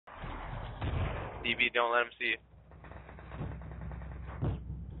DB, don't let him see you.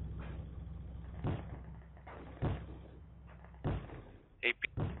 AP.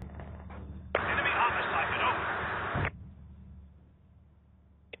 Enemy armor sighted, over.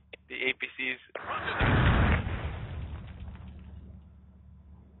 The APCs. Roger that.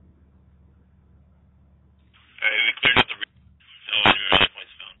 Alright, we cleared up the rear. No enemy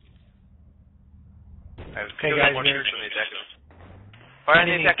points found. Okay, guys, more troops on the attack. Fire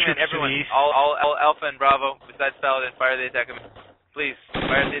the attack command, everyone. All Alpha and Bravo, besides Paladin, fire the attack command. Please,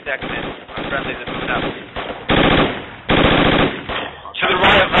 fire the attack command. Our friendlies are moving up. To the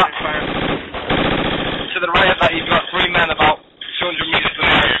right of that, you've got 3 men about 200 meters from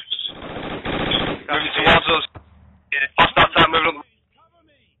here. Moving towards us. Hostile tank moving up.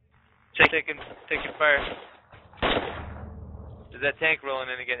 Taking fire. Is that tank rolling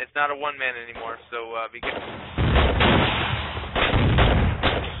in again? It's not a one-man anymore, so be careful.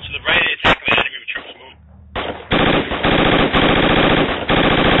 To the right of the attack command, enemy troops move.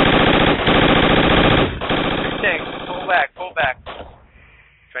 Tank, pull back.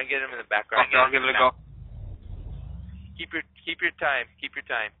 Try and get him in the background. Okay, I'll give it a go. Keep your time.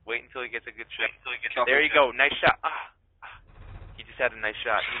 Wait until he gets a good shot. There you go. Nice shot. He just had a nice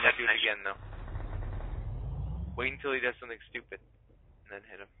shot. He not do it again though. Wait until he does something stupid, and then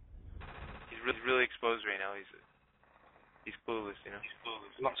hit him. He's really exposed right now. He's clueless, you know.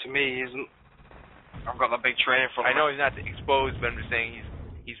 Not to me, he isn't. I've got that big training from him. I know he's not exposed, but I'm just saying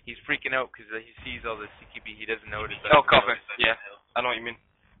he's freaking out because he sees all this CQB. He doesn't notice. Oh, copy. Yeah, I know what you mean.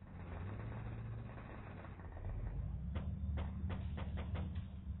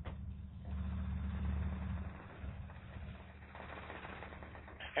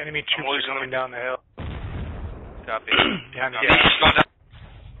 Enemy troops are coming down the hill. Copy. Behind the Yeah.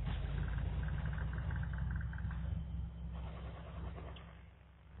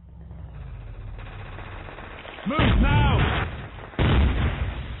 Move now!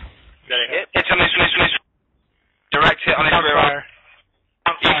 Got a hit? Hit on this. Direct hit on his rear. fire.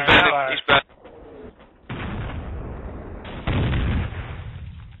 He's burning.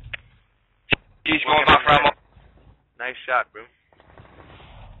 He's going back for ammo. Nice shot, bro.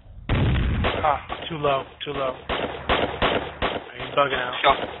 Too low. He's bugging out.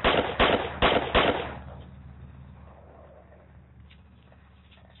 Shot.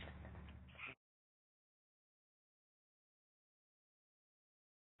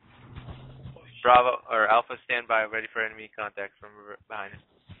 Bravo or Alpha, stand by, ready for enemy contact from behind us.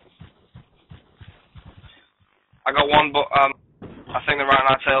 I got one, but I think they're right on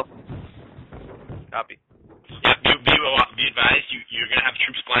our tail. Copy. Yeah, be advised, you're going to have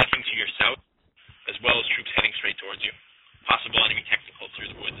troops flanking to your south, as well as troops heading straight towards you. Possible enemy technical through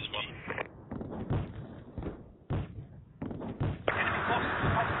the woods as well.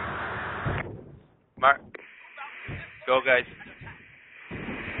 Mark. Go, guys.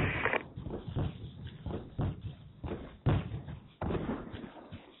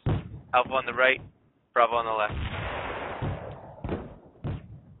 Alpha on the right, Bravo on the left.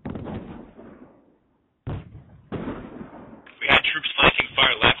 We had troops flanking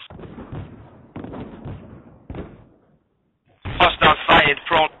far left. Hostile sighted,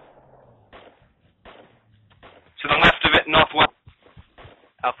 prone. To the left of it, northwest.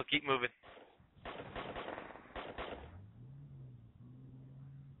 Alpha, keep moving.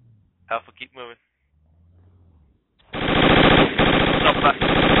 Alpha, keep moving. Stop that.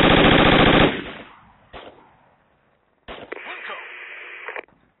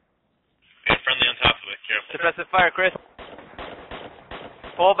 Yeah, friendly on top of it, careful. Suppressive fire, Chris.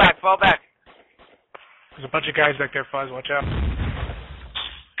 Fall back. There's a bunch of guys back there, Fuzz. Watch out.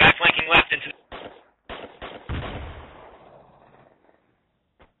 Guy flanking left into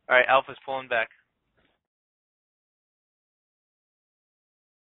Alright, Alpha's pulling back.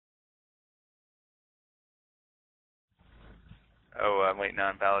 Oh, I'm waiting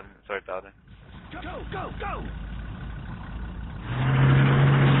on Paladin. Sorry, Paladin. Go!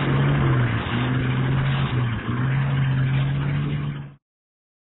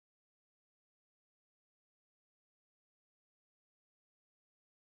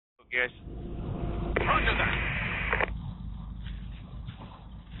 Guys. Roger that!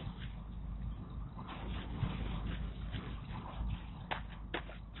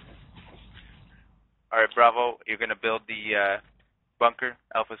 Alright, Bravo, you're going to build the bunker.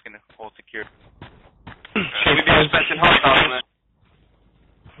 Alpha's going to hold secure. Should we be expecting hostiles in there?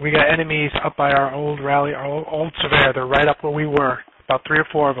 We got enemies up by our old rally, our old surveyor. They're right up where we were. About 3 or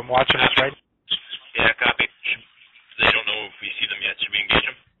 4 of them watching us, right? Yeah, copy. They don't know if we see them yet. Should we engage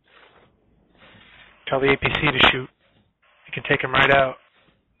them? Tell the APC to shoot. You can take them right out.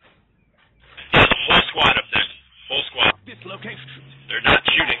 Yeah, the squad up there. Whole squad. Dislocate. They're not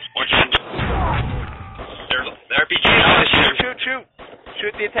shooting. Or shooting. They're RPG. Shoot.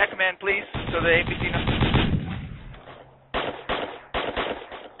 Shoot the attack man, please, so the APC knows.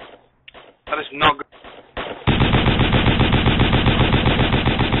 That is not good.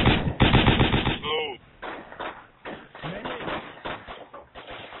 Oh.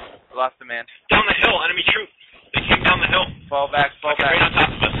 Lost the man. Down the hill, enemy troop. They came down the hill. Fall back. Right on top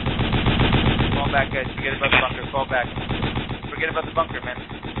of us. Fall back, guys. Forget about the bunker. Fall back. Forget about the bunker, man.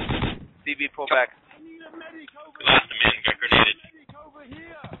 CB, pull back. We lost the man. Got grenaded.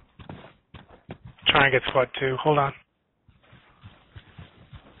 Trying to get squad 2. Hold on.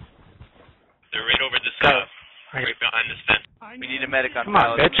 They're right over this, Got it. right behind this fence. We need a medic on Come on,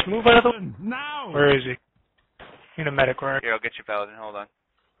 Paladin. bitch. Move out of the way. Now. Where is he? Need a medic. Where? Here, I'll get you, Paladin. Hold on.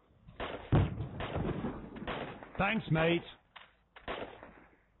 Thanks, mate.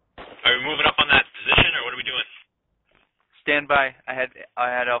 Are we moving up on that position, or what are we doing? Stand by. I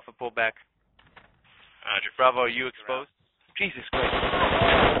had Alpha pull back. Roger. Bravo, are you exposed? Jesus Christ.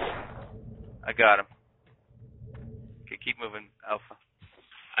 I got him. Okay, keep moving, Alpha.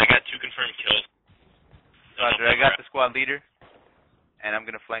 I got 2 confirmed kills. Roger, I got the squad leader, and I'm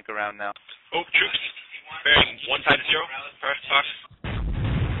going to flank around now. Oh, troops. Bearing 150. First box.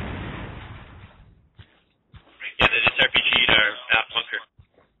 Yeah, they just RPG'd our bunker.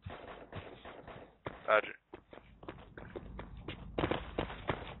 Roger.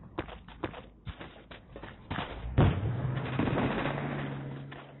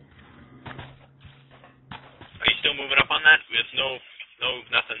 Are you still moving up on that? There's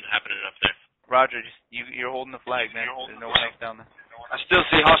nothing happening up there. Roger, just you're holding the flag, man. There's no one else down there. I still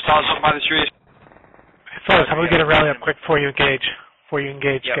see hostiles up by the trees. Fellas, how about we get a rally up quick before you engage?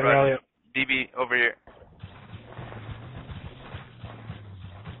 Yeah, Get a Roger. rally up. DB, over here.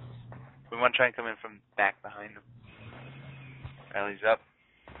 We want to try and come in from back behind them. Rally's up.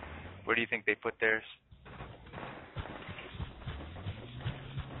 Where do you think they put theirs?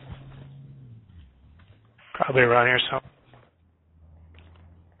 Probably around here, so.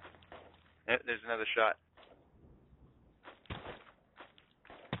 Yep, there's another shot.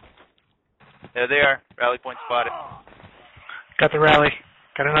 There they are. Rally point spotted. Got the rally.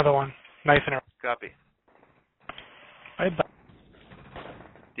 Got another one. Knife in her. Copy. Bye-bye.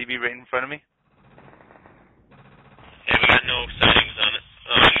 DB right in front of me. Yeah, we got no sightings on it.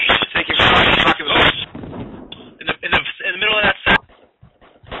 Take your shot. In the middle of that set,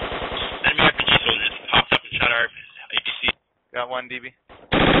 enemy RPG soldier just popped up and shot our APC. Got one, DB.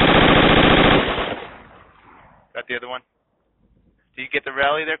 Got the other one. Do you get the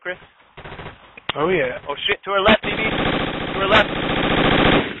rally there, Chris? Oh, yeah. Oh, shit. To our left, DB. To our left.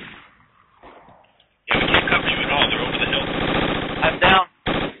 Yeah, we can't cover you at all. They're over the hill. I'm down.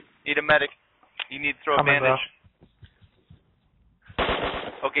 Need a medic. You need to throw a Coming, bro. bandage.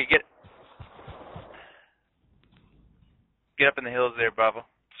 Okay, get up in the hills there, Bravo.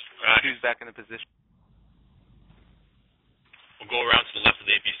 Roger. Choose back into position. We'll go around to the left of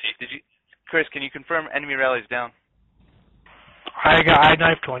the APC. Chris, can you confirm enemy rallies down? I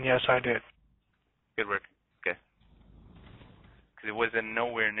knifed one. Yes, I did. Good work. Okay. Because it wasn't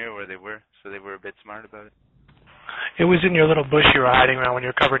nowhere near where they were, so they were a bit smart about it. It was in your little bush you were hiding around when you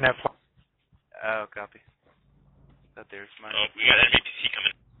were covering that fly. Oh, copy. Thought they were smart. Oh, we got enemy APC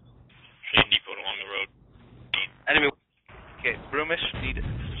coming. Train depot along the road. Enemy. Okay, Broomish, need it.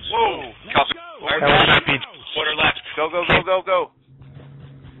 Whoa! Copy. That was an RPG. Quarter left. Go, go, go, go, go.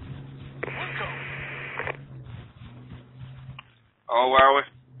 Oh, where are we?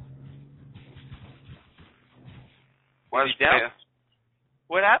 Where's Is he down? Peter?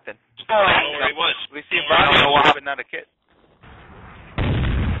 What happened? I don't know where he was. We see a I don't know what body, but not a kit.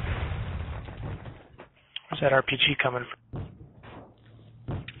 Where's that RPG coming from?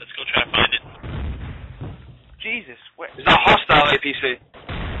 Let's go try to find it. Jesus, where? Is that hostile APC?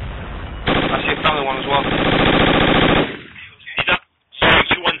 I see a family one as well. He's up.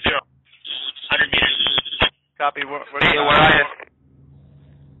 210. 100 meters. Copy, we're Peter, where are you?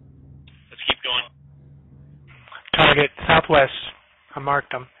 Let's keep going. Target southwest. I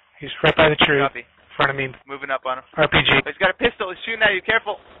marked him. He's right by the tree. Copy. In front of me. Moving up on him. RPG. He's got a pistol. He's shooting at you.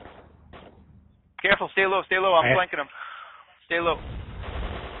 Careful. Careful. Stay low. Stay low. I'm Right. flanking him. Stay low.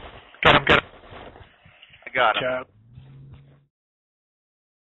 Got him. I got him. Good job.